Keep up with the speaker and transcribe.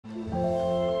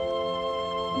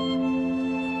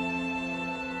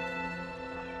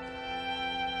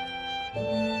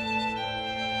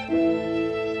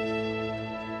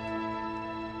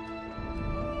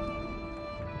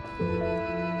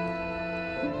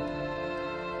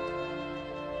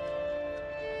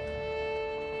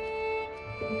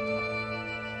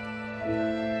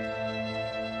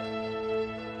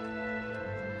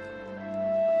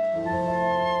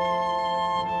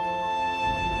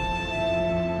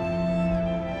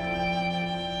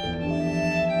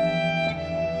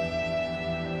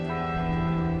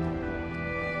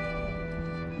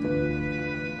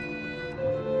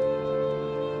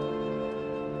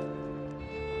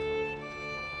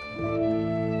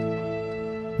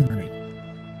Alright,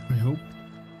 I hope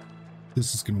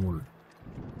this is gonna work.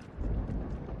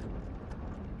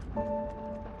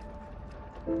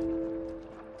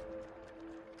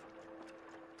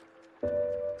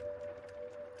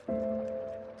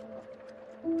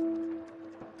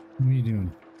 What are you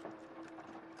doing?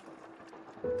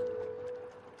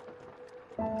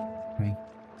 Hi.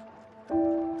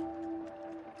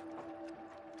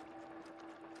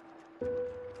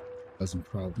 Causing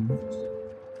problems.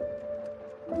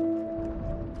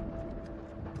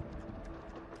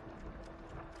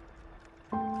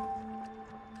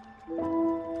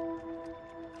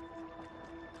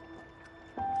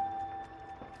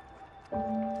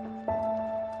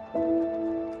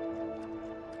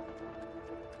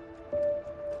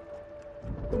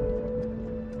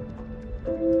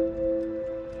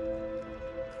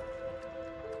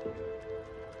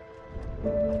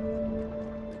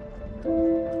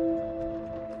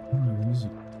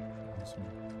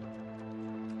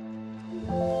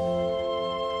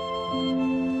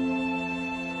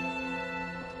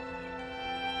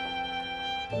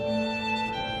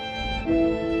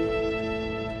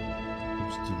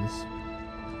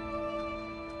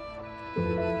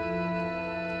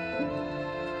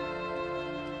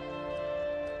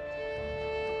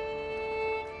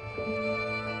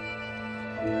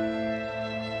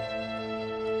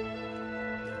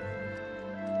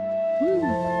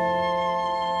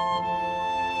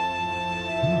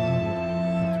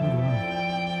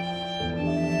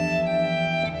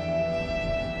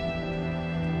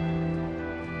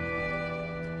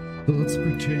 So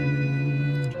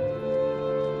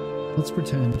let's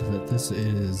pretend that this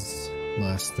is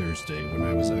last Thursday when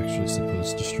I was actually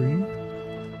supposed to stream.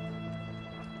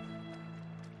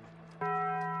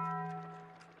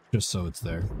 Just so it's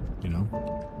there, you know?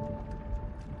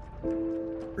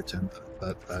 Pretend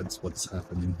that that's what's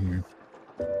happening here.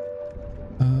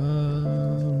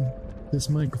 This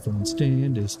microphone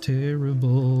stand is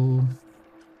terrible,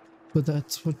 but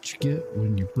that's what you get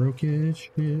when you're broke as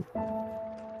shit.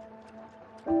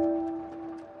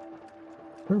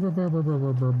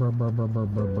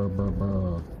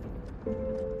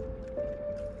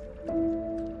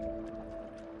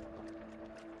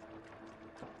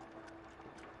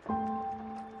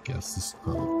 Guess this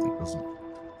probably doesn't.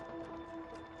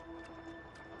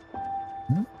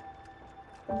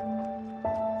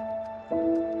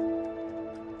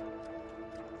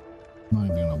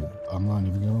 I'm not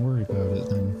even gonna worry about it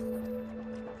then.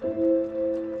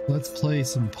 Let's play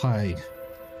some Pi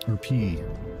or P.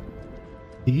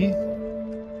 P? I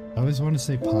always want to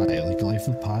say Pi, like Life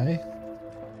of Pi,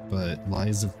 but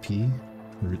Lies of P,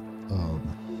 or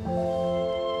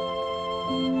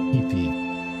EP.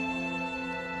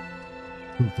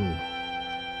 Poo-poo.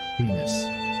 Penis.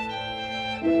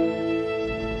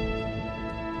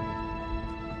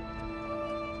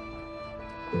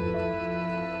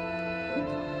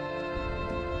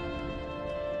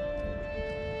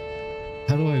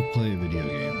 How do I play a video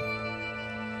game?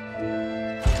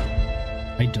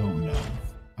 I don't know.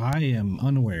 I am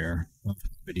unaware of how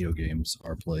video games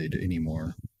are played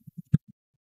anymore.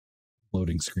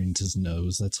 Loading screens his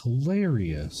nose. That's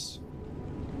hilarious.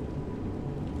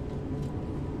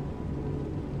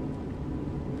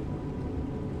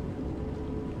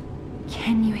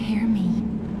 Can you hear me?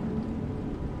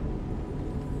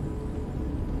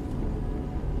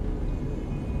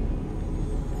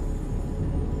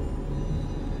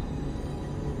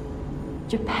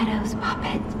 Geppetto's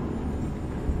puppet.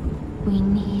 We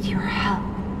need your help.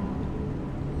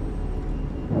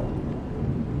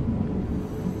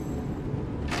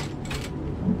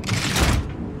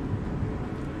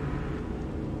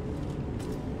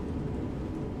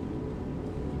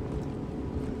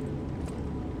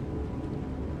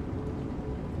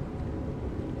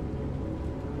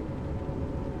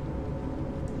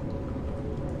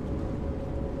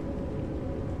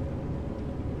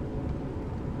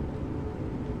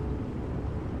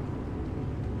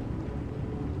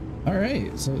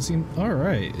 Alright, so it seems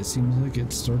alright. It seems like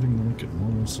it's starting to look at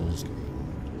more Souls game.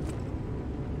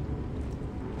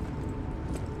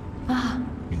 Ah,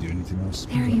 Can you do anything else?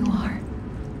 there you are.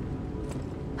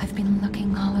 I've been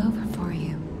looking all over for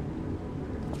you.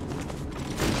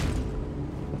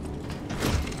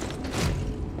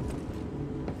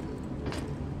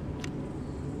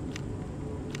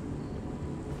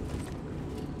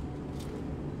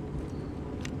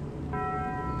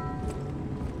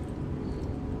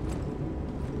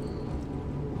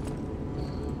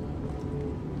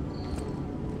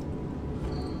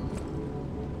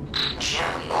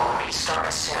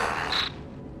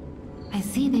 I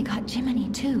see they got Jiminy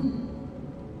too,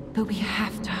 but we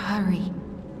have to hurry.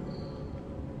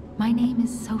 My name is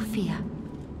Sophia.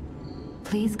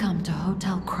 Please come to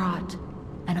Hotel Krat,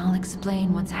 and I'll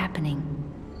explain what's happening.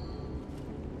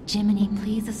 Jiminy,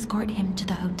 please escort him to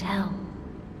the hotel.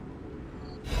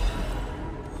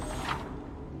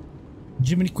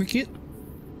 Jiminy Cricket?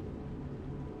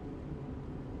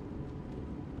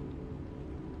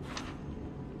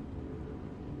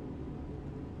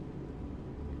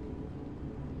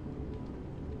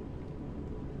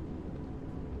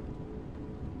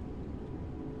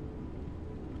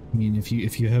 I mean, if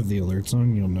you have the alerts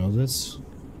on, you'll know this.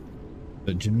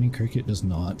 But Jiminy Cricket does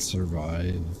not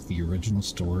survive the original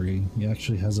story. He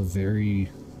actually has a very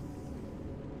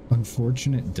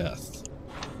unfortunate death.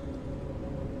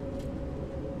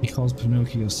 He calls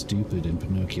Pinocchio stupid and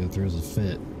Pinocchio throws a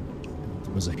fit and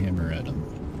throws a hammer at him.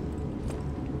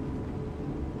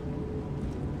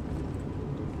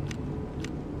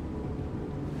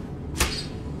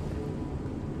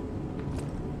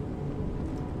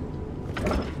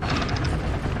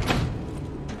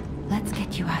 Let's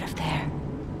get you out of there.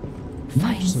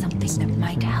 Find something that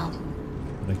might help.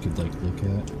 That I could like look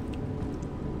at.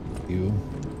 You.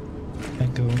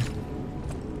 Echo.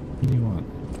 What do you want?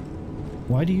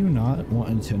 Why do you not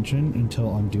want attention until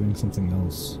I'm doing something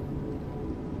else?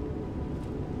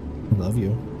 I love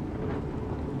you.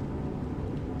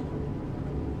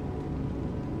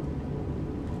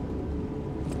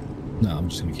 No, I'm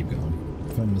just gonna keep going.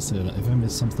 If I miss it, if I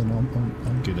miss something,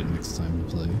 I'll get it next time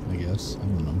to play, I guess. I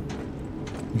don't know.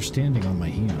 You're standing on my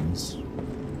hands.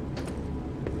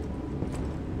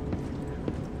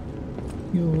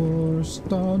 You're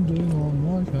standing on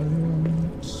my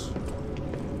hands.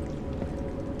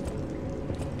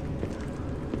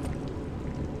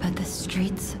 But the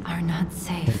streets are not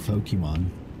safe. Hey, Pokemon.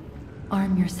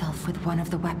 Arm yourself with one of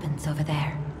the weapons over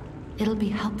there. It'll be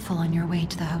helpful on your way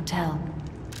to the hotel.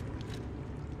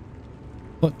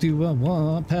 What do I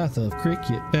want? Path of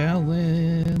cricket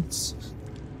balance.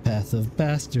 Path of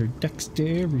bastard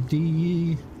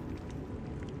dexterity.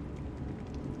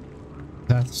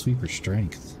 Path of sweeper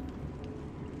strength.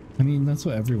 I mean, that's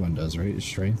what everyone does, right?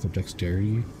 Strength or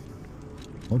dexterity.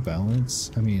 Or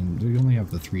balance. I mean, we only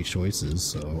have the 3 choices,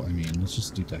 so, I mean, let's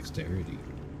just do dexterity.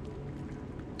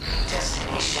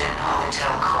 Destination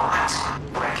Hotel Krat.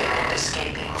 Recommend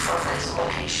escaping from this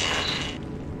location.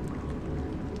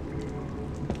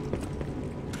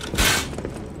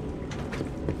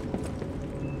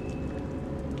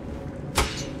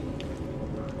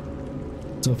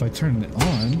 So if I turn it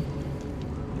on,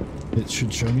 it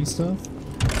should show me stuff.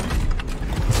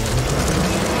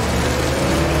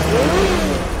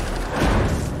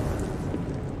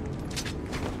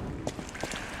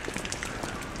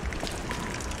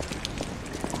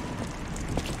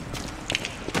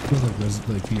 Feels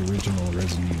like the original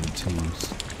Resident Evil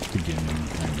 2's beginning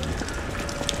kind of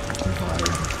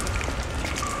vibe,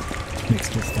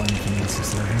 mixed with Final Fantasy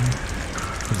 7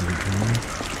 because of the game.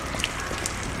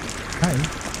 Hi.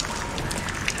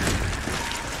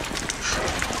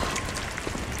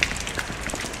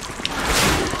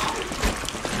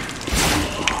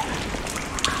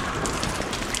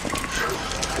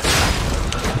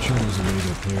 I'm sure there's a way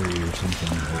to parry or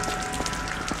something, but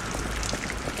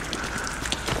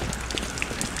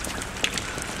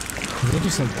is that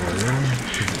just like oil?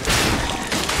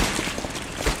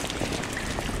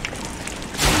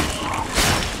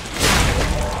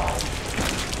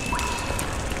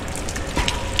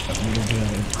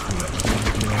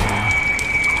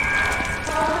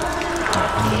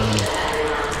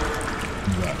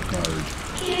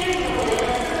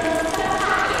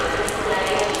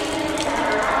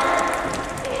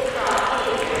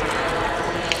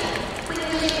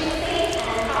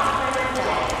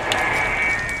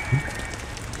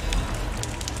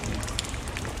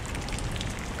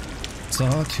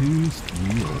 Sawtooth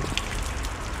wheel.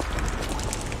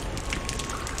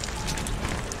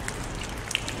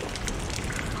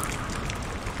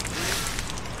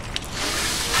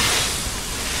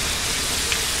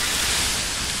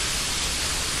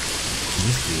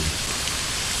 This dude.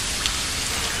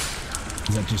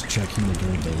 Is that just checking the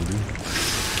durability?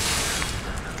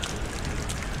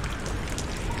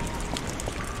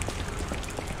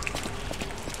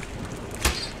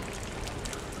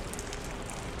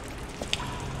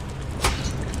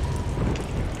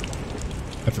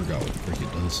 I forgot what the frick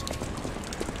it does.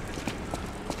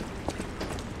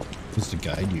 It's to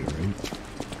guide you, right?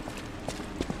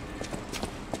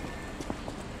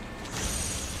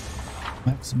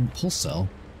 Maximum pulse cell.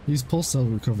 Use pulse cell to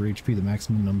recover HP the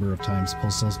maximum number of times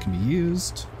pulse cells can be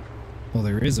used. Well,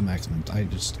 there is a maximum. I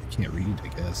can't read, I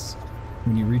guess.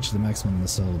 When you reach the maximum, the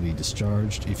cell will be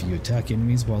discharged. If you attack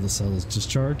enemies while the cell is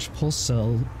discharged, pulse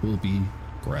cell will be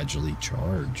Gradually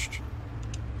charged.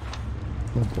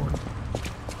 Bloodborne.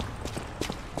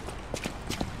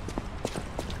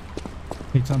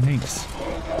 Hey, Tom Hanks.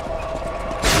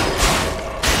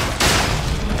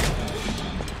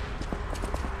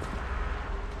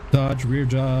 Dodge, rear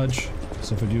dodge.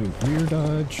 So if I do a rear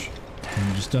dodge,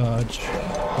 and just dodge,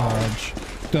 dodge,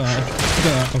 dodge,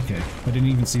 dodge. Okay, I didn't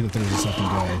even see that there was a second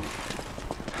guy.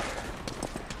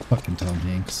 Fucking Tom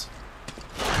Hanks.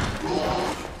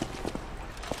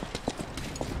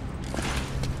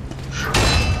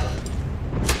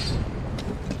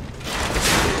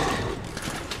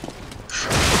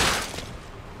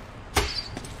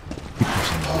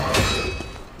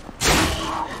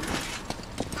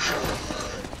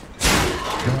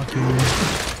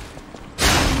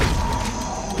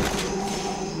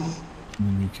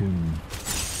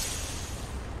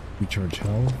 Recharge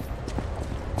health.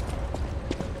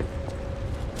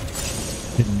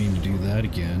 Didn't mean to do that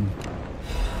again.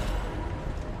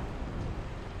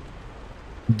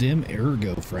 Dim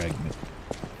ergo fragment.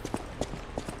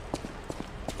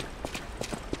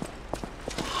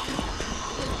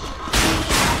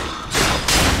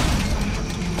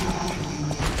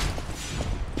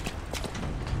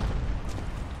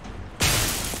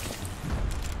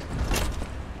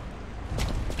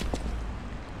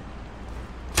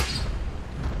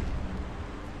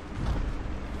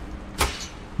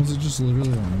 Was it just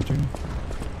literally on entering?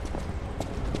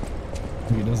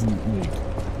 Like it doesn't like,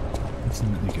 it's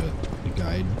not like a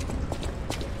guide.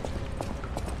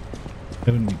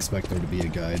 I wouldn't expect there to be a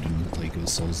guide in like a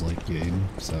Souls-like game,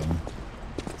 so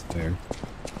it's fair.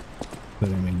 But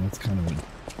I mean, that's kind of what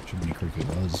Jiminy Cricket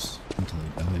was until he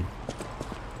died.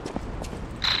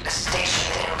 The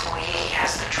station employee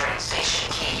has the train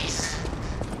station keys.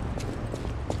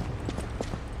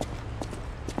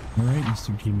 Alright,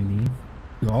 Mr. Jiminy.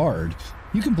 Guard.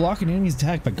 You can block an enemy's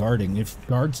attack by guarding.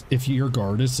 If your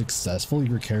guard is successful,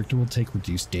 your character will take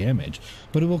reduced damage,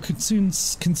 but it will consume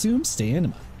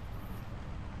stamina.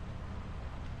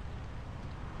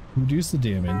 Reduce the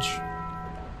damage.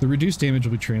 The reduced damage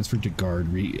will be transferred to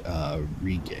guard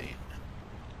regain.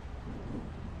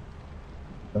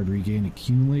 Guard regain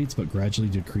accumulates but gradually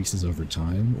decreases over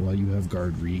time. While you have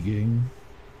guard regain,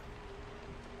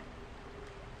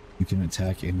 you can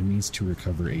attack enemies to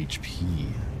recover HP.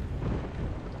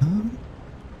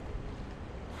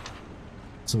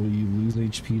 So you lose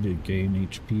HP to gain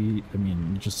HP? I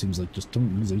mean, it just seems like just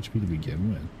don't lose HP to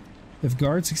begin with. If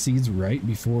guard succeeds right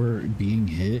before being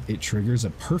hit, it triggers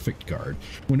a perfect guard.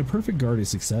 When a perfect guard is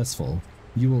successful,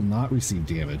 you will not receive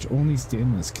damage, only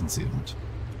stamina is consumed.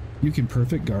 You can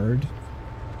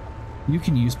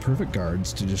use perfect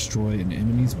guards to destroy an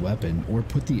enemy's weapon or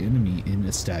put the enemy in a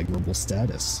staggerable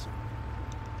status.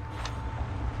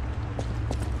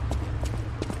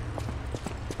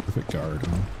 Perfect guard,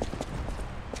 huh?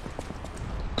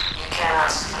 You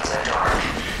cannot see in the dark.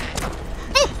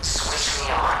 Switch me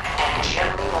on and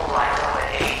gently will light the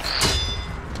way.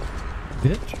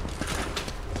 Bitch.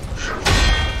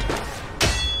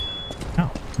 Ow.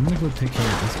 I'm gonna go take care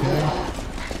of this guy.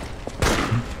 I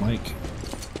don't like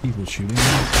people shooting me.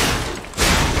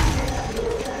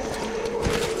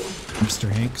 Mr.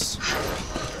 Hanks.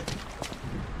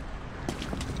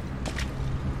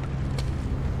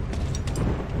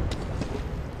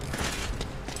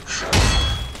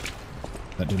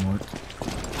 That didn't work.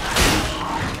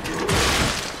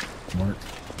 Mark.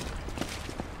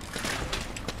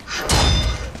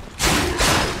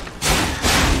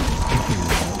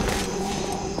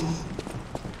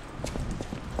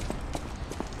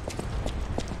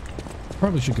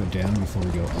 Probably should go down before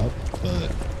we go up,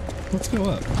 but let's go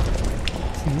up.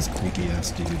 See this creepy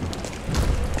ass dude.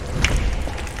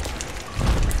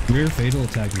 Rear fatal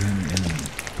attack behind an enemy.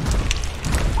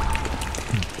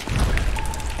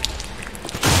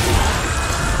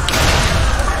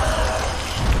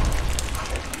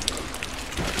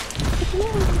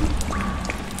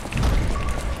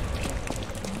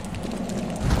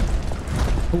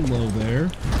 Hello there.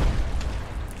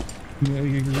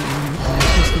 You're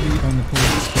supposed to be on the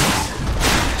police space.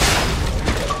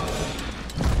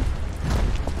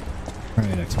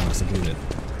 Alright, Xbox, I get it.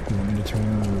 You want me to turn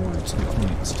on rewards, get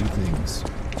points, do things.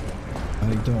 I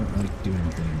don't like doing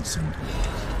things sometimes.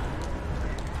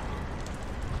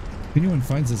 If anyone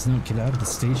finds this note, get out of the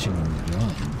station and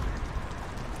run.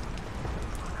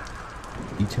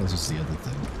 Details is the other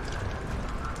thing.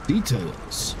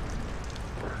 Details!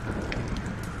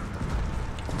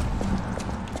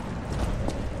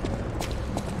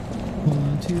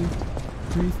 One, two,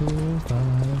 three, four,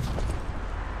 five.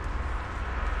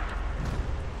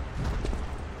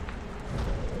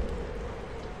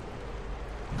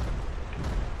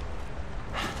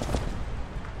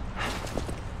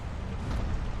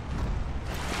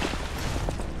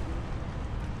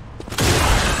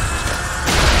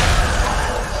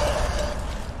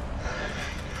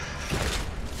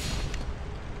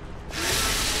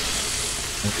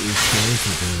 restores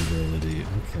the durability.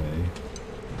 Okay.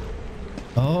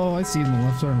 Oh, I see. In the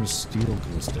left arm, steel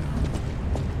goes down.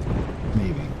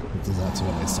 Maybe. Because that's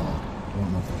what I saw. I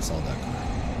don't know if I saw that correct.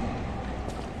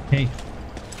 Hey.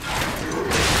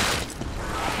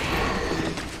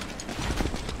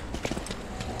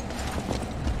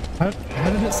 How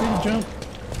did it say to jump?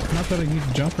 Not that I need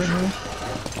to jump right now.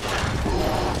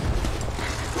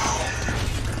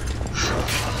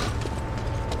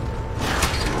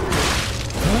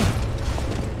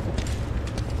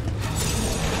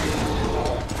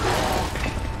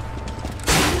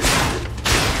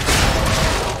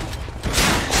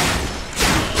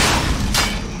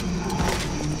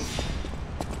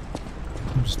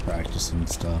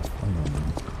 Stuff. I don't know.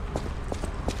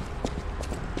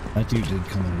 That dude did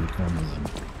come in the corner then.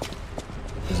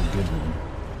 It was a good one.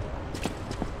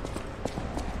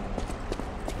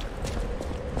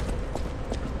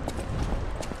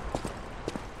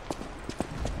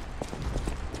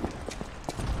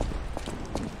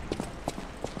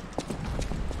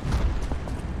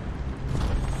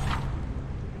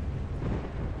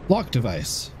 Lock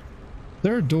device.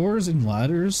 There are doors and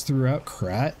ladders throughout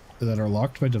Krat that are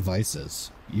locked by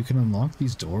devices. You can unlock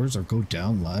these doors or go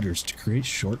down ladders to create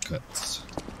shortcuts.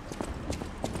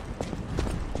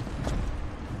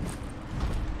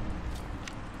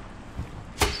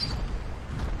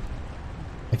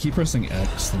 I keep pressing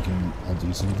X thinking I'll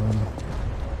do something.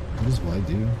 What does Y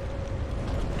do?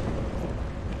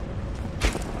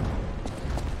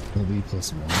 LB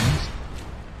plus 1.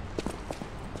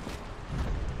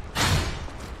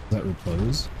 Does that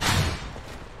repose?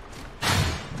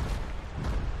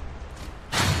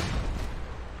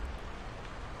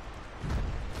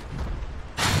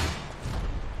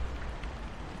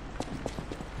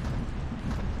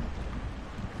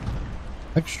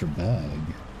 Extra bag.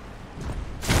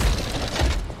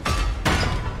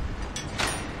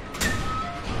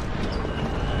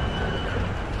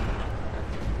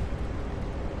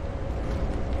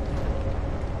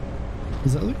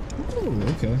 Is that like,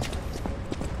 oh, okay.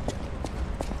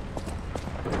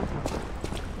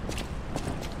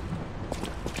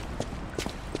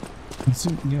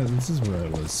 Yeah, this is where I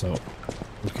was, so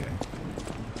okay.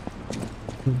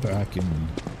 Go back and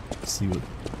see what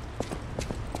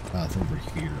path over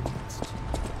here next.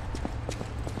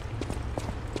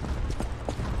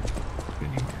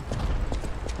 Anyway.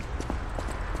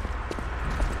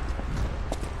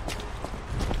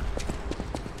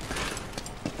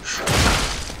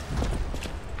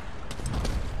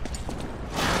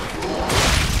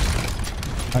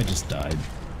 I just died.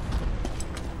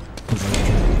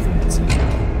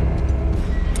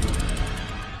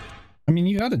 I mean,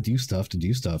 you gotta do stuff to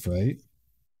do stuff, right?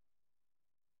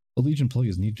 The Legion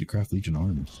players need to craft Legion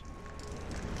arms.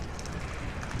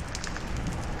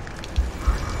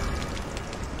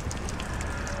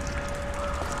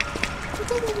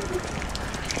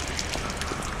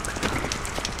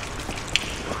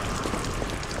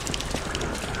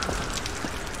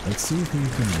 Let's see if we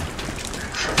can...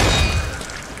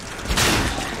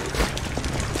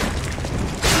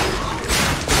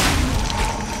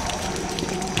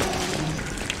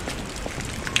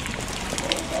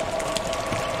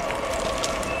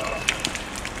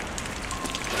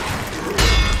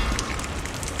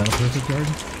 Perfect guard?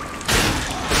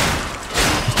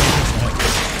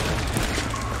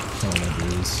 That's all that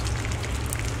is.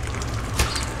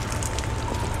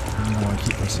 No, I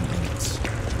keep pressing X.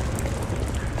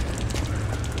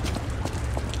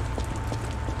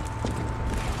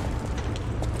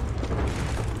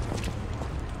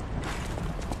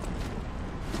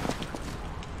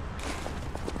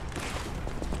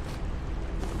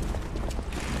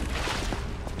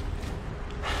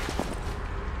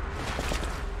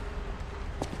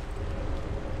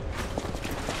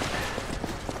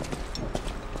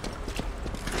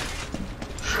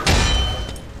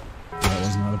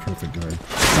 Perfect guard.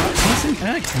 Stop pressing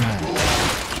X, man.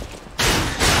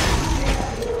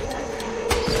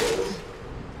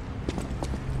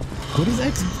 What is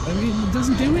X? I mean, it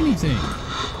doesn't do anything.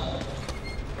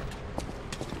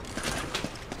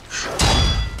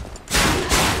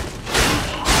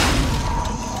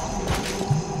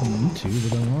 I need to,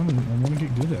 but I want to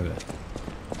get good at it.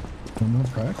 I want more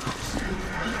practice.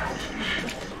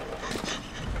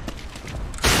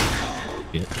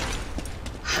 It.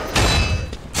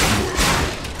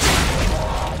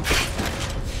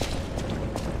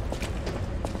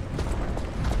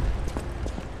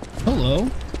 Hello.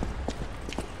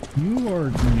 You are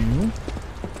new.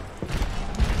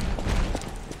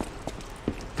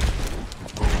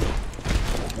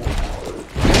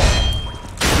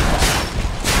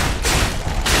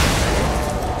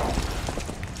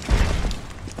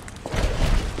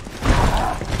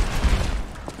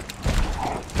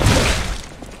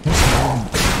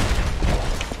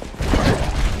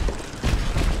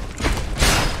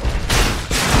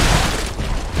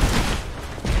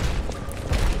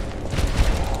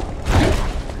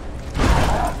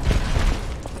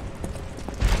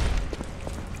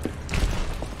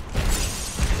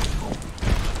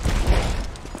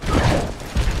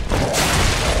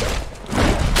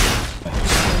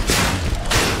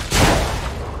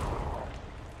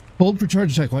 Hold for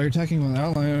charge attack. While you're attacking with an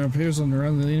outline appears on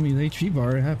around the enemy's HP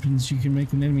bar, it happens you can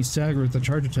make an enemy stagger with the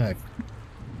charge attack.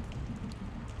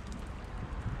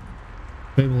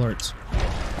 Fable arts.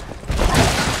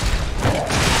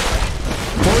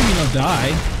 Or you know,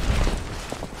 die.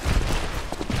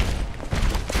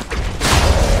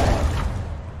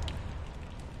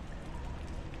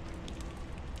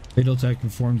 Fatal attack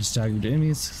performed to staggered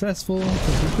enemies. Successful.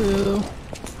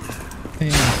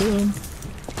 And boom.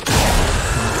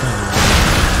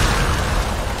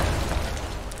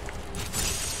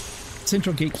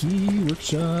 Central Gate Key,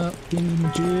 Workshop,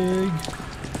 Jig,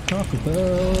 Taco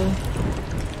Bell,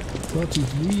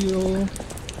 Sawtooth Wheel.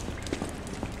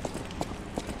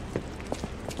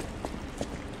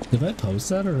 Did I post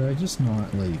that or did I just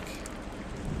not, like...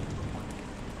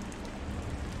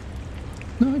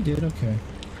 No, I did, okay.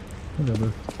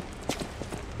 Whatever.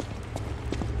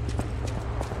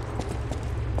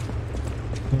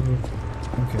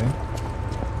 Okay.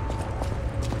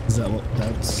 Is that what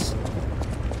that's...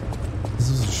 This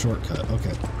is a shortcut,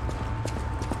 okay.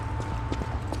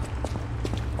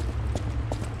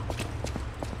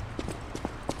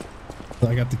 So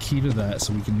I got the key to that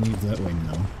so we can leave that way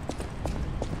now.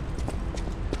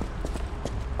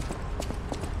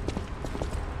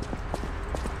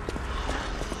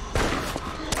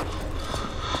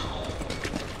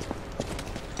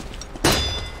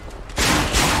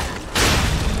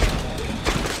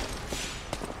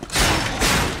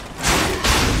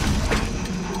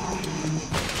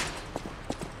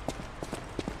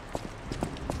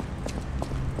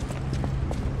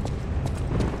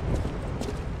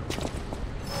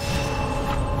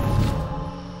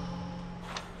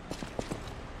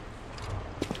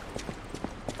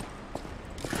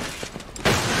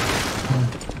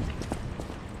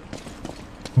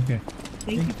 Okay.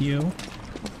 Thank you.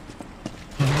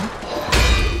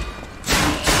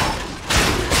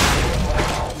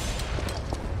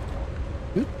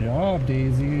 Good job,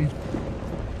 Daisy.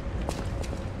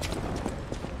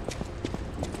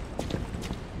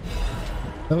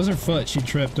 That was her foot. She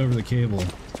tripped over the cable.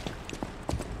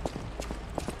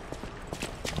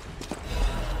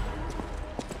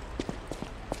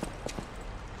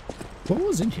 What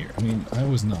was in here? I mean, I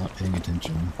was not paying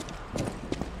attention.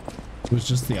 It was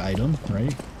just the item,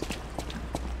 right?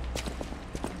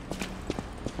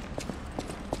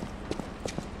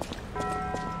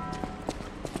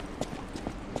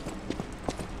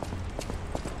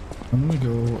 I'm gonna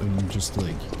go and just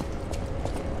like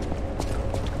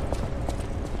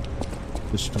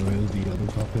destroy the other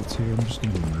puppets here. I'm just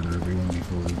gonna go murder everyone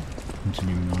before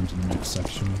continuing on to the next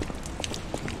section.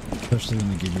 Especially when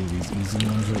they give you these easy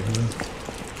ones right here.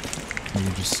 Or you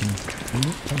just sneak. Do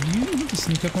you even have to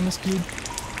sneak up on this dude?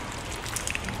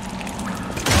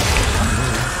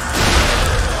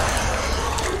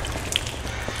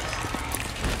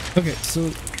 Okay,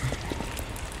 so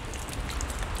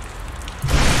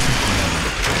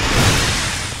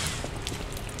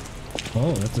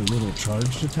oh, that's a little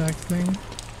charged attack thing?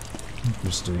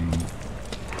 Interesting.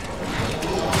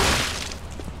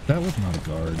 That was not a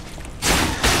guard.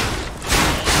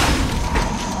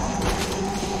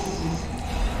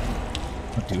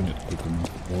 Not doing it quick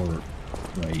enough or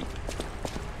right.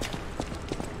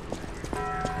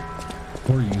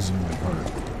 Or using my heart.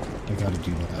 I gotta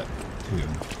do that too.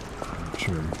 I'm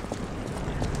sure.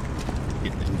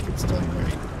 If it's done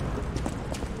right.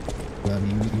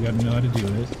 You gotta know how to do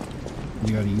it.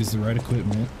 You gotta use the right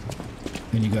equipment.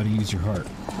 And you gotta use your heart.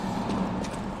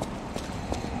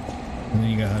 And then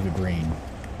you gotta have a brain.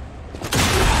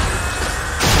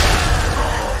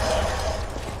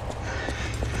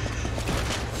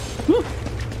 Woo!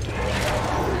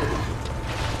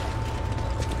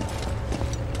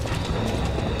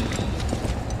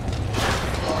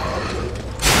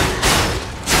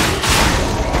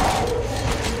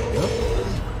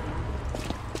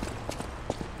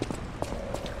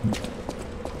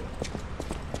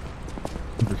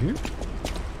 Over here?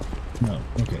 No,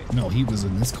 okay. No, he was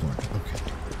in this corner. Okay.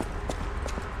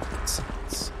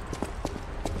 Sense.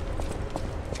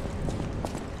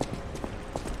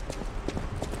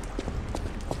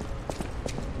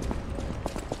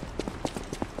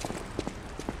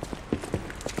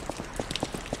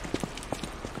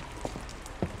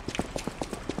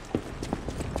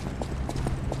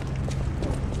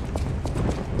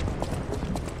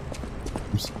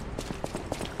 Oops.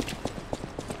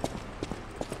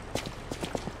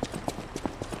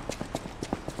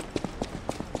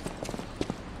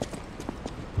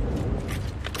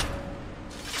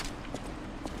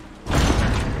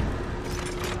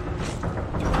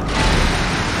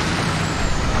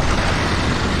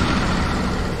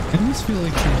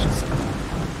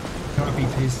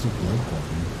 copy-pasted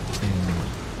Bloodborne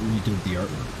and redid the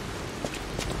artwork.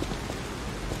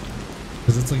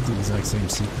 Because it's like the exact same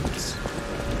sequence.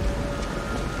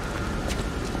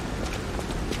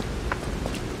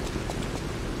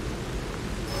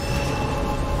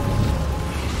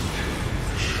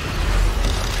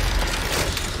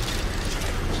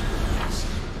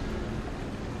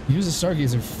 Use a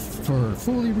Stargazer for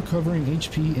fully recovering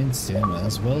HP and stamina,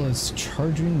 as well as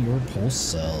charging your pulse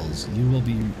cells. You will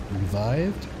be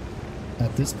revived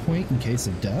at this point in case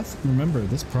of death. Remember,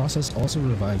 this process also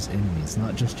revives enemies,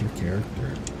 not just your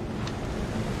character.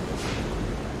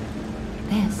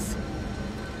 This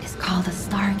is called a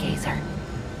Stargazer.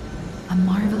 A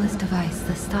marvelous device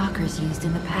the Stalkers used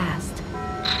in the past.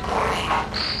 Warning.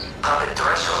 Puppet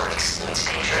threshold exceeds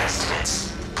danger estimates.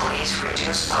 Please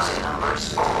reduce puppet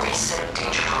numbers or reset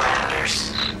danger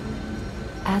parameters.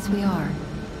 As we are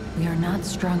not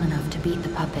strong enough to beat the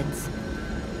puppets.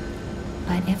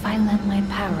 But if I lend my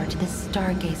power to this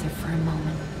Stargazer for a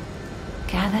moment,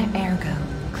 gather ergo,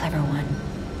 clever one.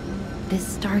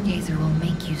 This Stargazer will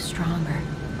make you stronger.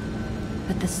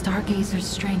 But the Stargazer's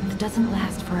strength doesn't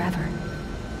last forever,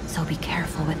 so be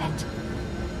careful with it.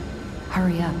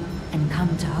 Hurry up and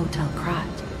come to Hotel Krat.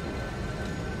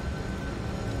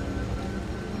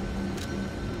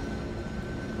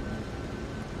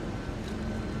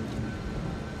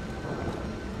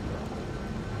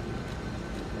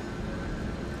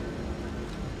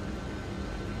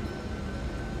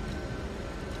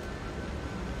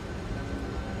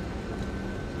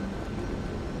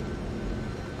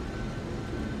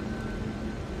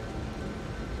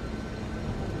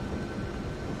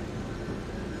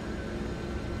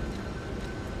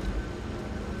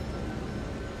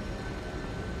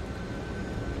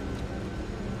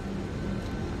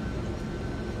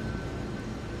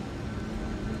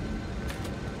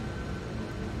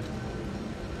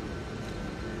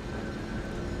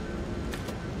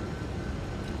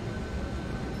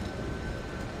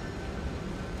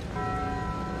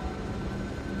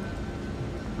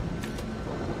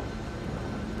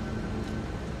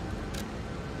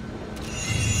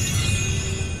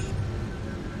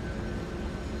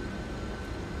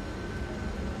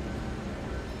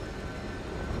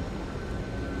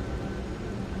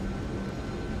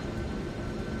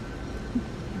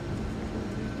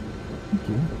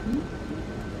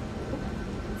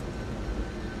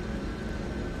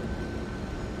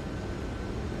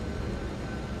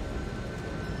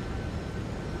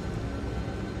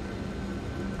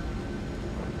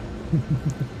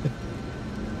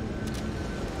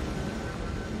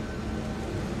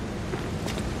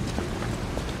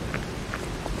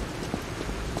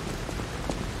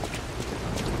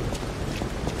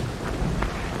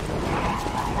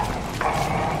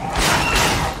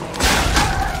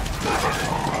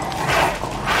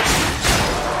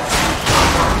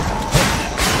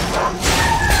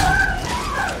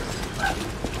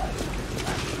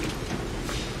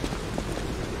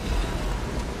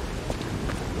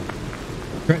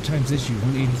 Krat Times issue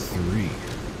 183.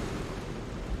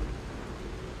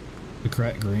 The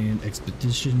Krat Grand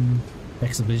exhibition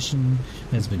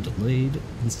has been delayed.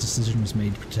 This decision was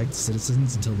made to protect the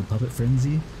citizens until the puppet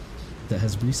frenzy that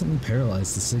has recently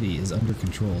paralyzed the city is under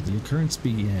control. The occurrence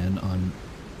began on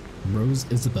Rosa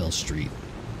Isabel Street,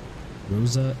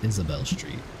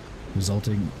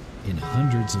 resulting in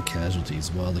hundreds of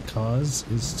casualties. While the cause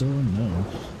is still unknown,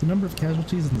 the number of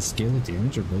casualties and the scale of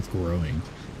damage are both growing.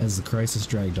 As the crisis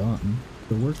dragged on,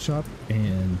 the workshop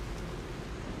and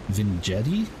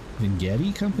Vingetti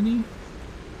company?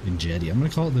 Vingetti, I'm going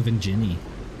to call it the Vingenial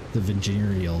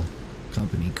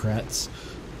company, Krat's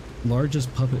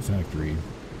largest puppet factory,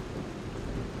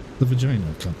 the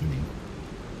Vagina company,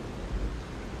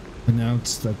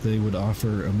 announced that they would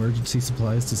offer emergency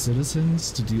supplies to citizens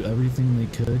to do everything they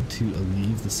could to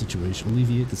alleviate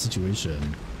the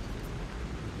situation.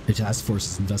 A task force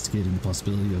is investigating the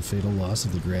possibility of fatal loss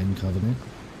of the Grand Covenant,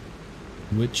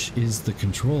 which is the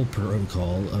control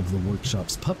protocol of the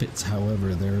workshop's puppets.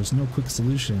 However, there is no quick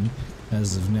solution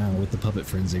as of now, with the puppet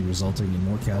frenzy resulting in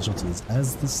more casualties.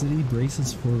 As the city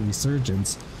braces for a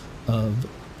resurgence of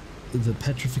the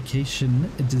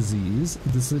petrification disease,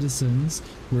 the citizens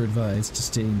were advised to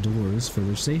stay indoors for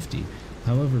their safety.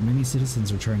 However, many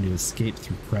citizens are trying to escape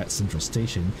through Krat Central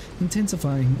Station,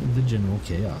 intensifying the general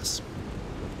chaos.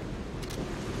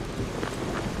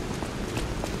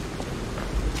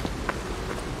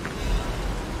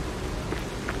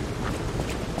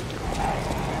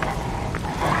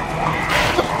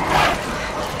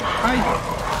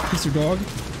 Mr. Dog.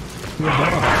 You're a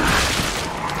dog.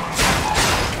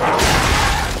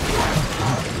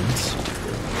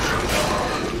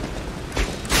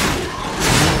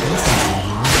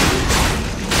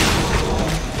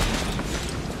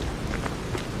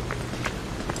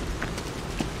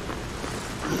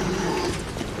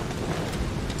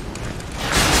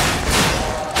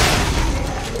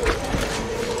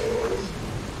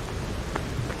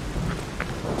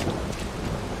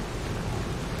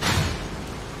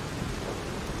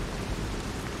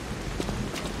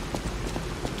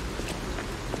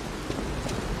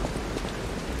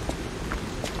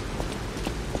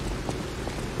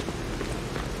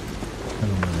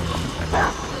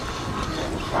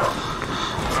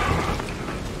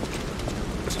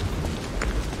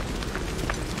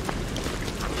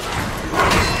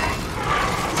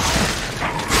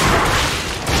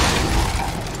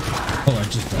 Oh, I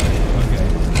just died. Okay.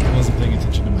 I wasn't paying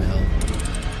attention to my health.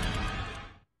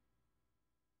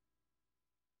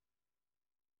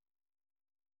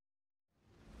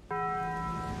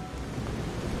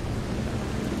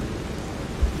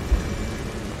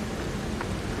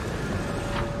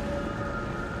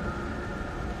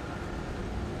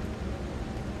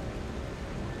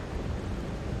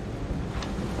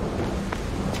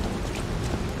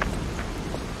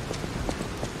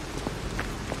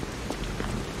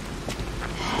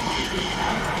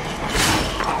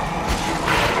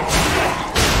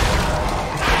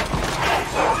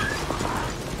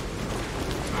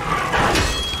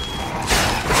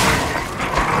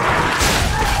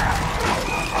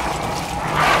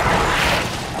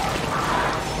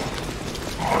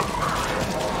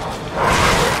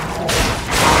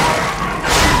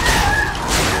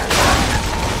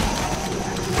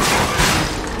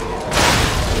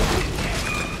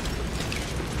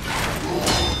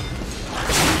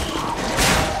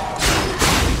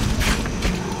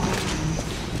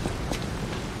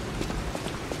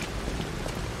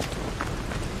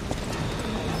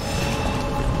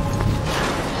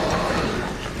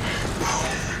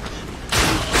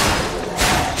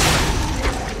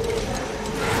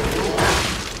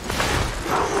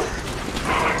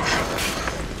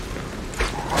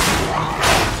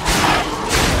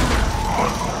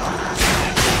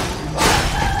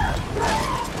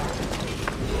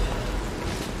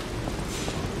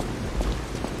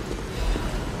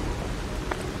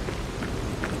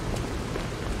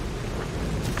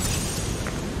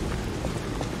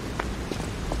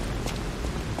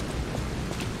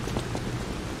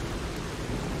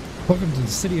 Welcome to the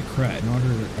city of Krat. In order,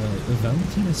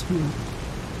 Valentinus, who...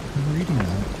 I'm reading that.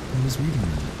 I was reading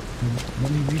that.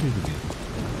 Let me read it again.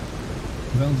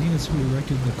 Valentinus, who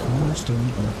erected the cornerstone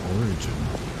of origin.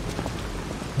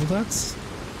 Well, that's...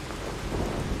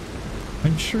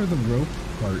 I'm sure the rope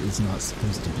part is not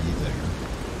supposed to be there.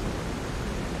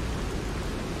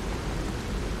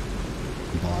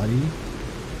 Body?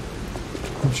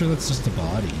 I'm sure that's just a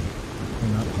body.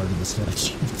 They're not part of the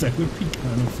statue. That would be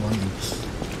kind of funny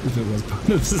if it was part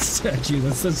of the statue.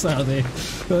 That's how they're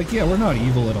like, yeah, we're not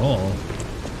evil at all.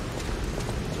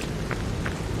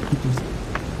 We're just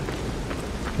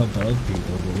above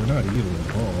people, but we're not evil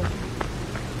at all.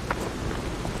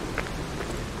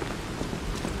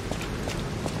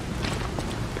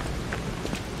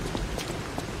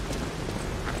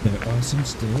 There are some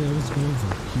stairs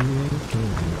over here.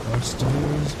 There are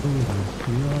stairs over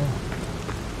here.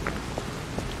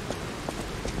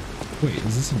 Wait,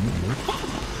 is this a new group?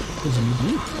 There's a new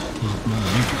group. There's not a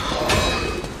new group.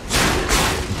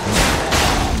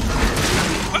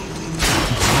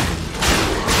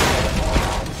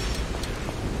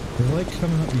 They're like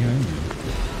coming up behind you.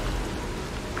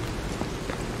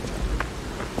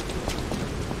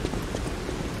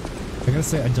 I gotta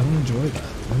say, I don't enjoy that.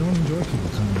 I don't enjoy people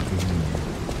coming up behind me.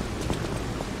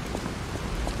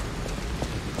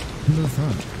 Into the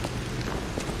front.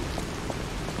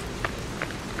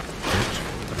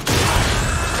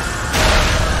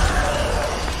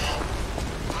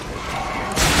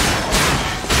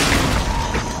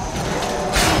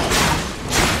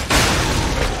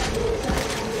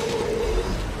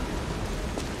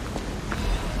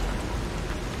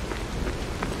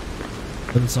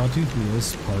 But the sawtooth wheel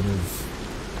is part of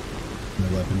my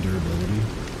weapon durability.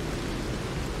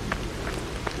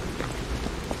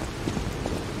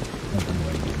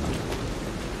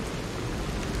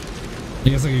 I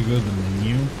guess I could go to the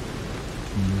menu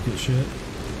and look at shit.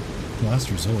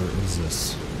 Last resort, what is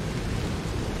this?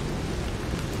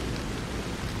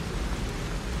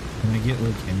 Can I get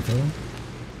like info?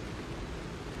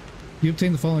 You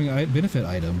obtain the following benefit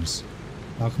items: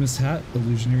 Alchemist hat,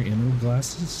 illusionary emerald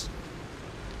glasses,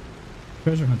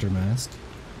 treasure hunter mask,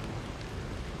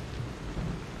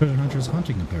 treasure hunter's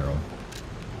hunting apparel,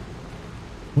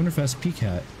 Winterfest peak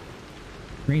hat,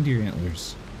 reindeer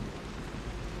antlers,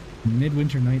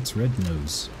 Midwinter Night's red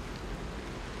nose,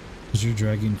 Azure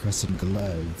Dragon crescent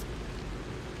glaive,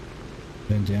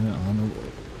 bandana on.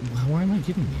 Why am I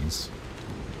getting these?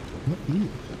 What? Ew.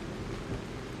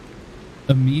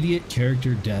 Immediate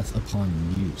character death upon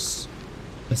use.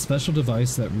 A special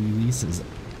device that releases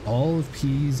all of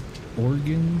P's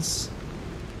organs,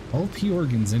 all P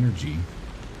organs energy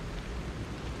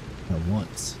at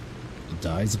once. It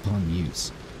dies upon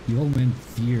use. The old man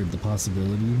feared the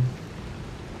possibility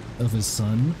of his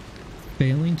son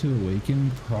failing to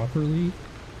awaken properly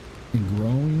and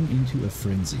growing into a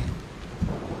frenzy.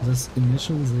 This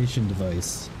initialization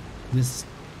device, this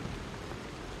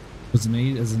was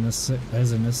made as a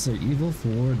necessary evil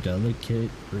for delicate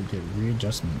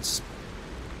readjustments.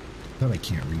 But I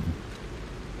can't read.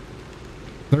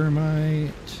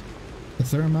 Thermite. A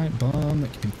thermite bomb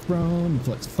that can be thrown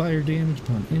inflicts fire damage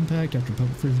upon impact. After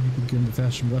puppet first people begin to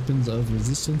fashion weapons of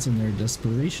resistance in their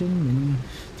desperation, many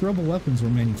throwable weapons were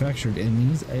manufactured, and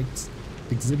these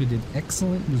exhibited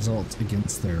excellent results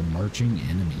against their marching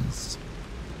enemies.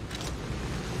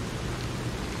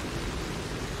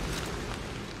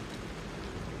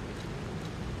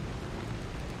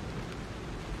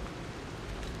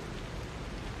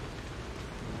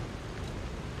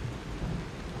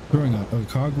 Throwing a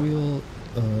cogwheel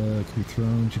can be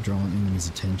thrown to draw an enemy's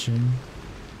attention.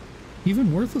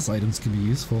 Even worthless items can be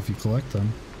useful if you collect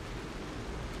them.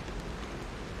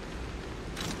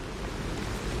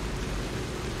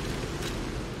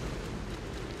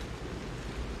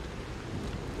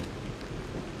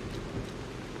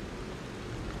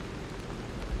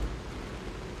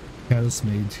 Catalyst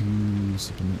made to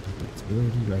supplement puppet's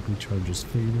ability, rapidly charges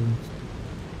fatal.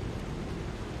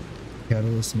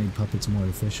 Catalyst made puppets more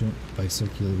efficient by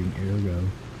circulating ergo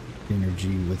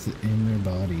energy within their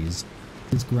bodies.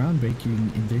 This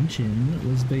groundbreaking invention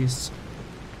was based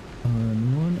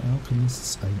on one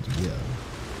alchemist's idea.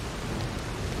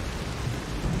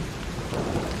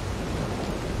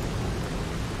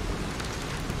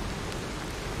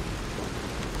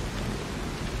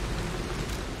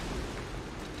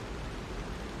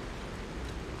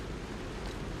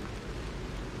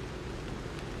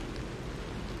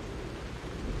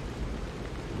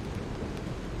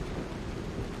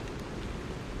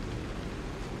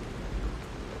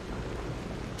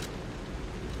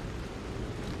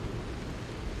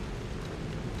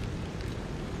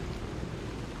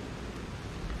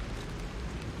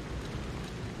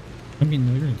 I mean,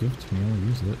 no, you're gonna give it to me, I'll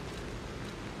use it.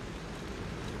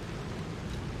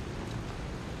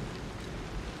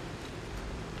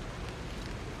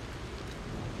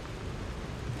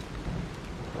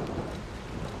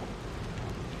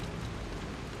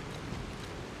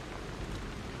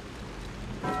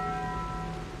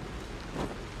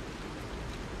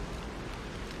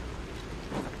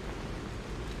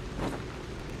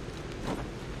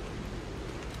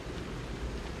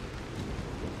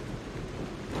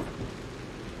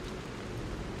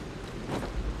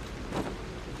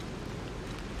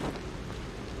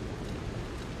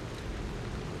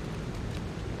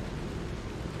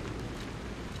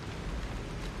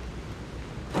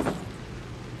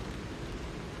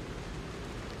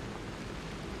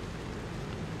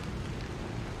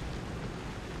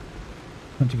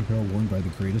 Hunting apparel worn by the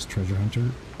greatest treasure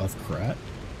hunter of Krat.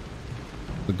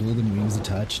 The golden wings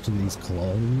attached to these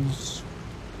claws.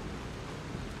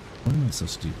 Why am I so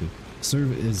stupid?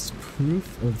 Serve as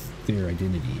proof of their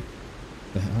identity.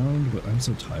 The Hound, but I'm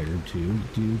so tired too,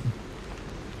 dude.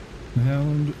 The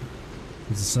Hound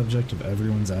is the subject of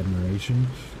everyone's admiration,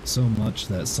 so much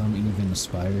that some even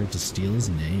aspire to steal his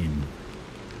name.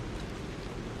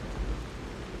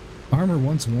 Armor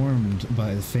once worn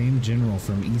by a famed general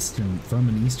from an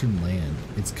eastern land.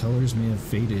 Its colors may have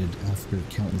faded after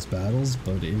countless battles,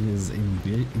 but it is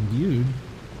imbued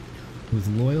with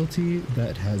loyalty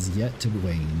that has yet to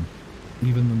wane.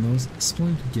 Even the most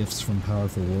splendid gifts from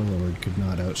powerful warlord could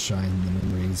not outshine the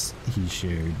memories he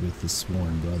shared with his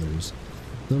sworn brothers.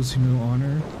 Those who know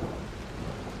honor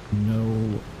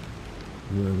know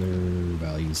where their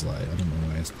values lie. I don't know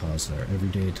why I paused there.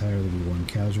 Everyday attire that we worn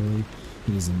casually.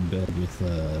 It is in bed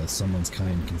with someone's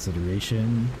kind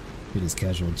consideration. It is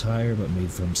casual attire, but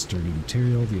made from sturdy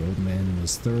material. The old man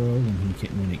was thorough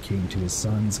when it came to his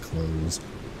son's clothes,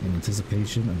 in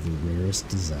anticipation of the rarest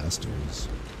disasters.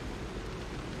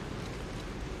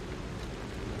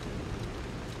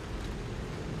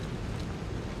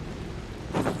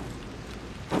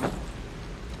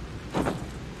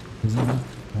 Doesn't that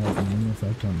have any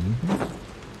effect on anything?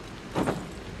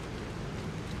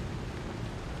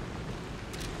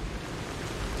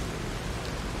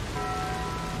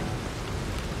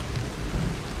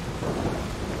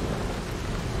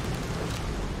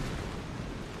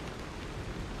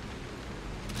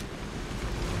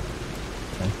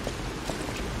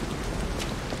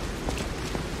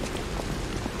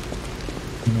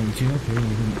 We came up here and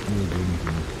we didn't really do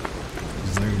anything.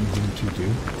 Is there anything to do?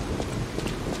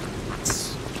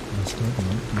 Let's go. No,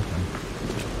 okay.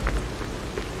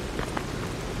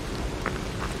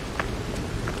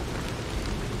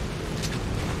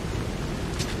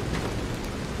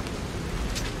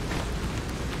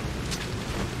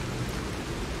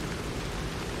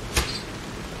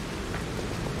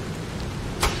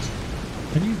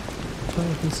 How do you tell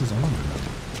if this is on or not?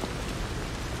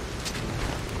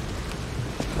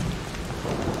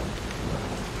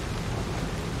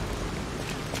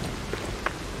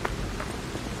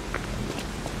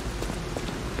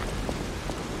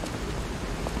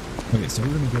 Okay, so we're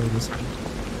gonna go this way.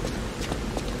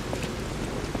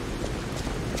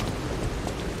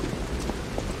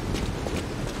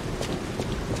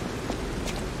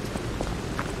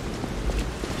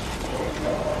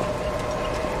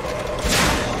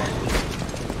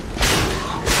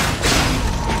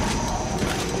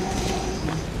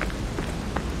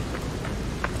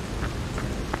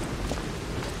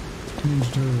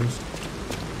 Ninja Turtles.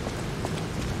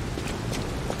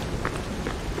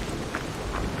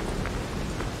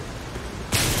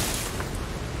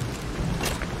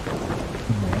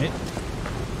 Alright.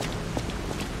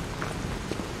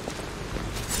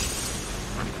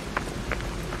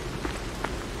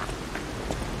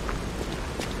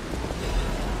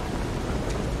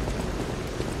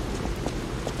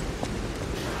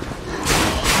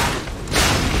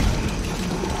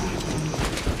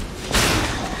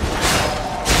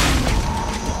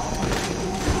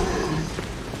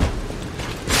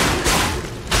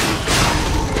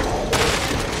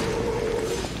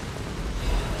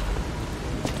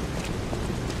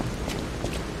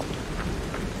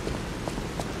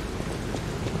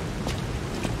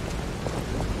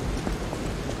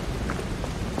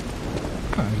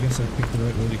 I guess I picked the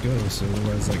right way to go, so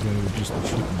otherwise that guy would just be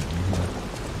shooting at me, huh?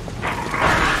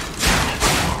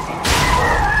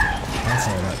 I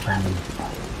saw that coming.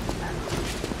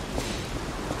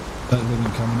 That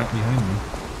wasn't coming up behind me.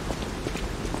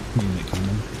 Meaning it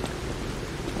coming.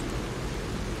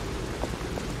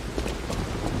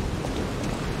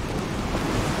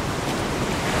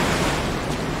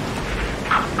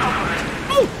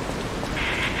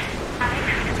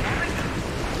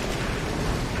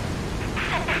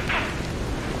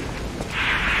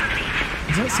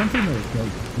 Is that something that,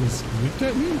 like, was whipped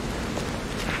at me?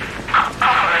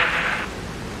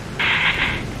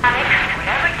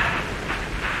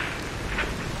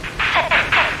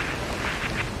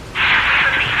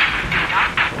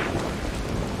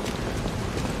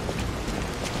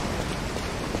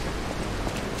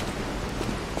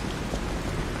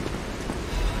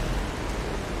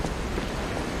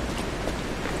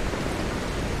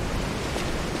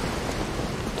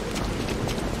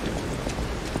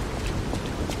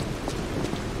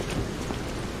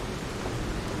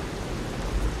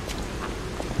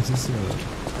 Is this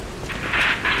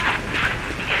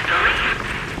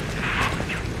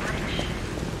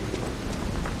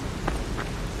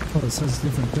Oh, it says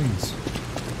different things.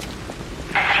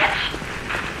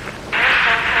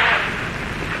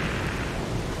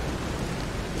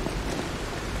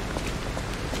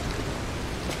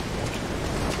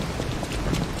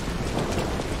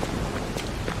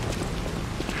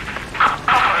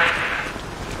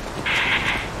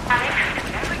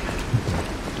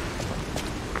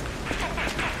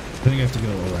 I think I have to go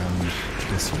around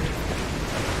this way.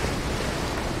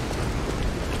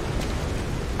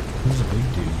 This is a big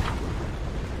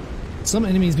dude. Some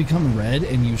enemies become red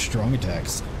and use strong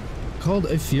attacks, called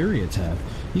a Fury attack.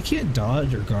 You can't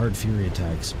dodge or guard Fury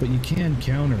attacks, but you can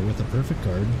counter with a perfect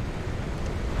guard.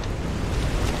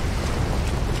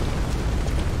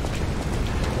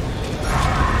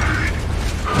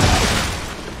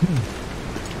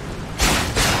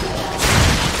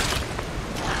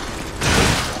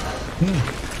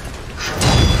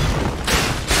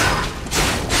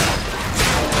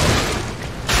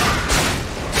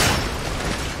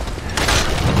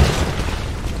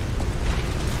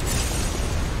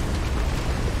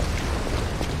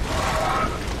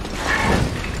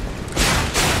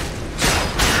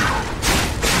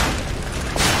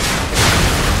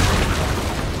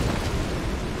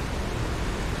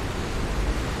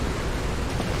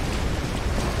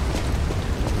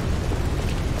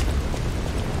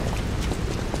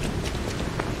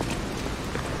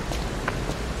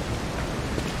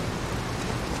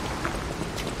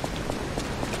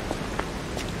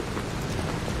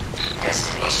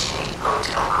 Destination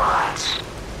Hotel Quad.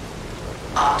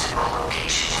 Optimal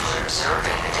location for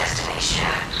observing the destination.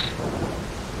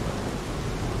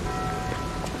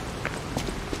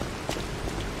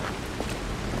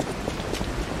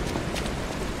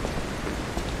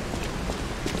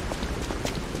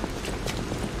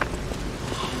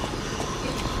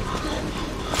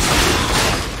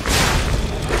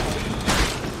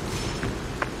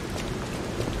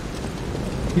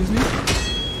 Excuse me?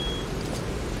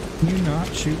 Can you not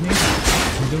shoot me? I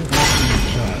don't want to be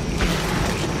shot.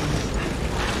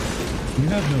 You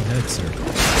have no head, sir.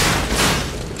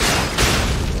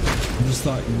 I just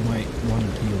thought you might want to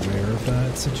be aware of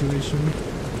that situation.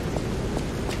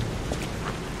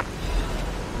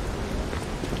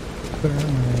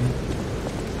 Thermite.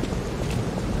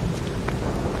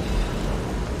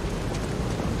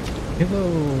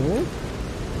 Hello?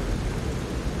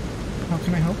 How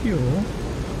can I help you?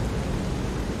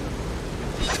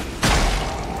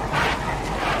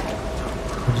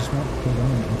 I just want to hold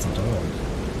on. It's a dog. It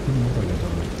doesn't look like a dog.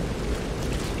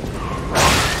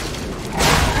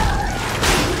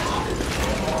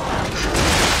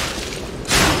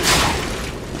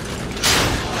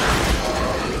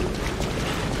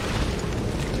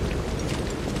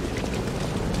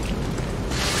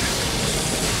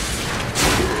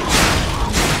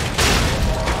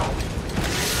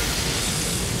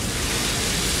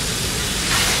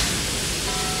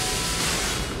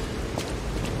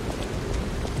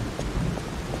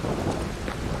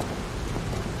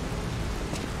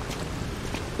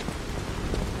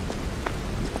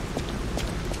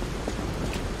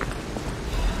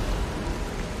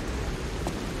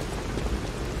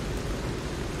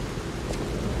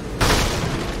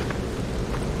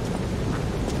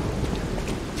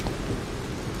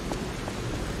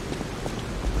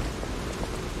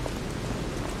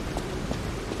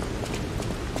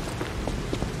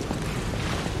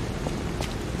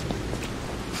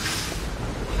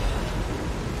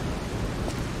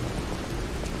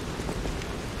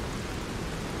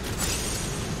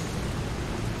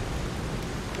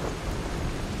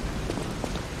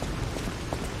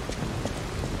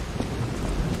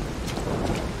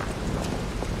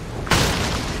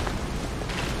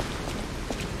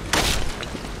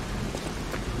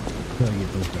 Gotta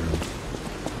get those barrels.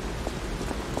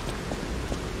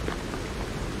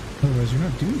 Otherwise you're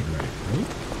not doing it right?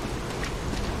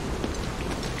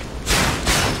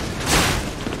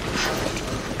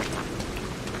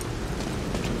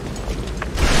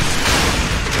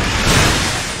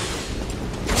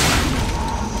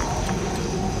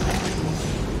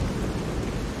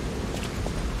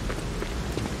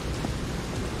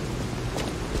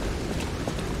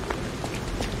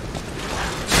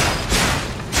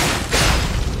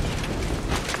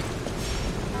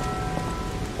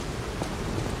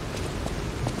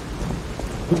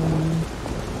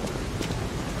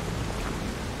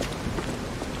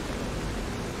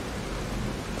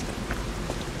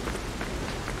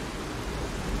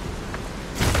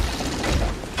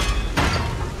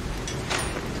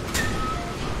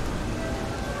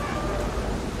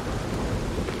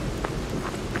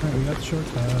 Alright, we got the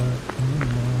shortcut.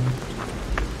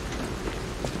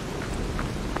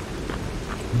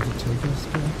 Does it take us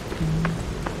back?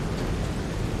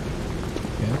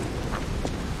 Yeah.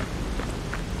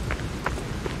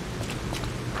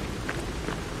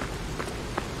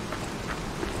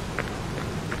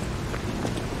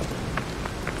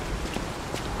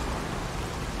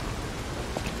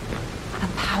 A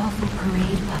powerful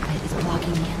parade puppet is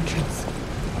blocking the entrance,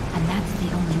 and that's the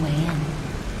only way in.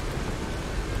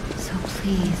 So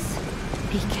please,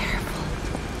 be careful.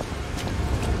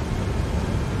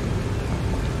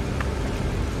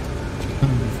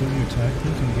 Before you attack me,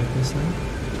 can you get this thing?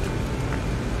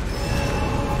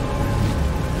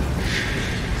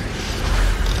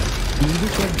 You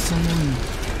look like someone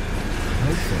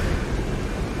helpful.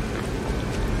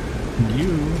 And you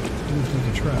look like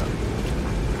a trap.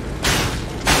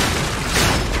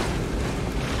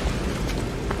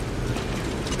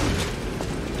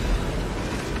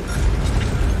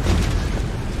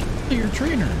 You're a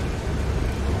trainer.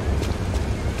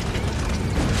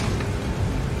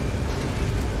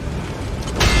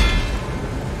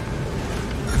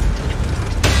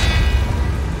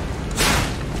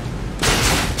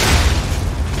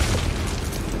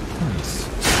 Nice.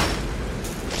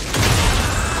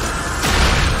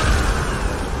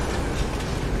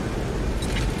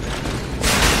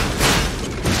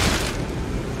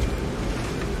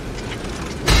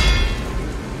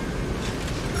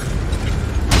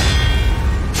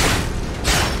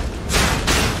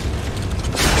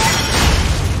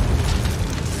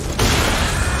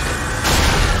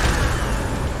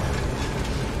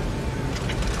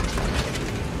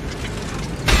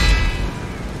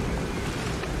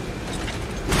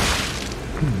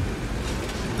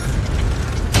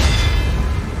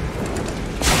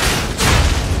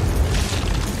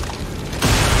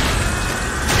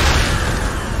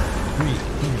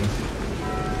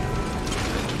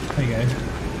 Hey guys,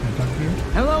 can I talk to you?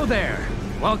 Hello there!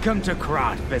 Welcome to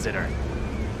Krat, visitor.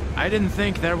 I didn't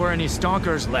think there were any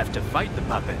stalkers left to fight the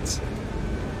puppets.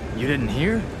 You didn't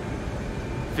hear?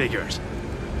 Figures.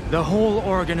 The whole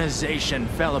organization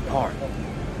fell apart.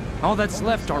 All that's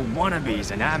left are wannabes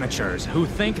and amateurs who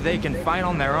think they can fight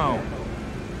on their own.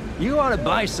 You ought to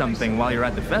buy something while you're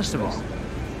at the festival.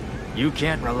 You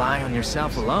can't rely on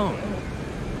yourself alone.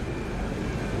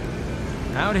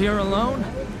 Out here alone?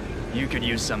 You could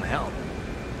use some help.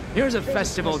 Here's a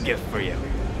festival gift for you.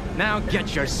 Now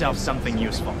get yourself something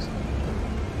useful.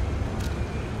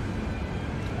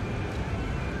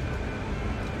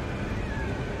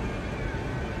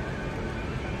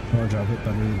 Large output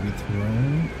battery to be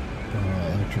thrown.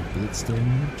 Electric blitz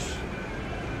damage.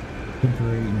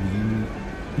 Temporary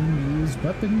used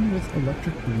weapon with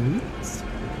electric blitz.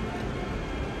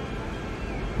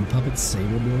 And puppet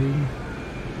saber blade.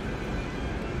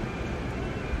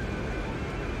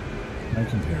 I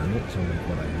compare it to like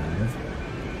what I have.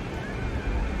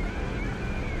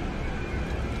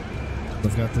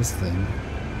 I've got this thing.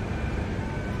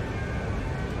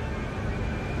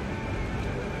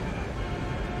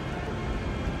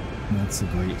 And that's a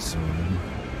great sword.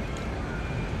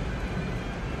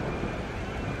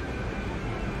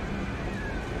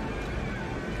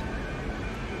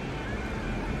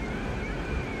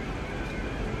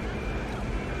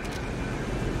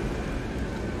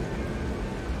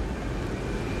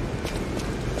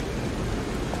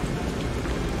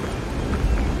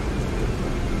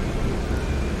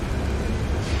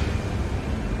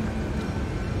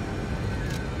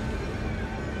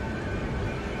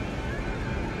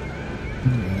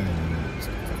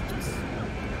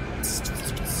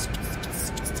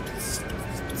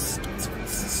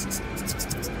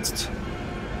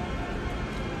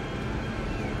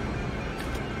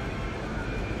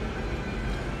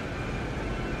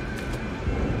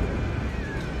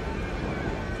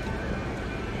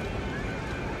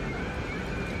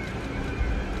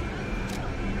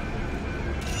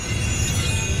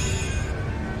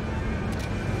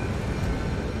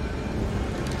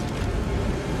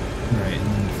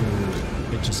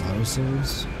 Just auto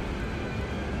saves.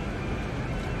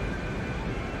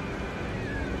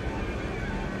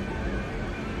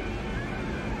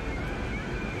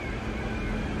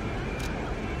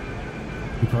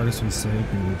 The progress we save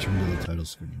and return to the title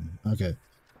screen. Okay.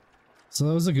 So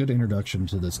that was a good introduction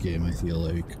to this game, I feel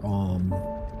like. I'm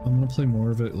gonna play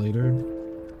more of it later.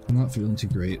 I'm not feeling too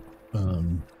great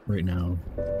right now.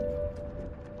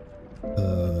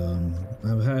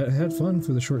 I've had fun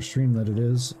for the short stream that it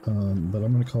is, but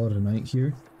I'm gonna call it a night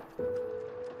here.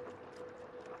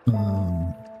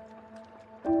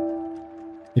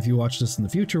 If you watch this in the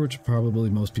future, which probably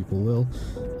most people will,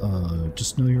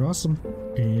 just know you're awesome,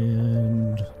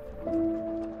 and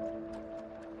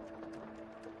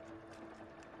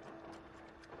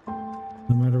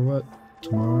no matter what,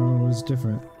 tomorrow is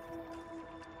different,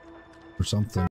 or something.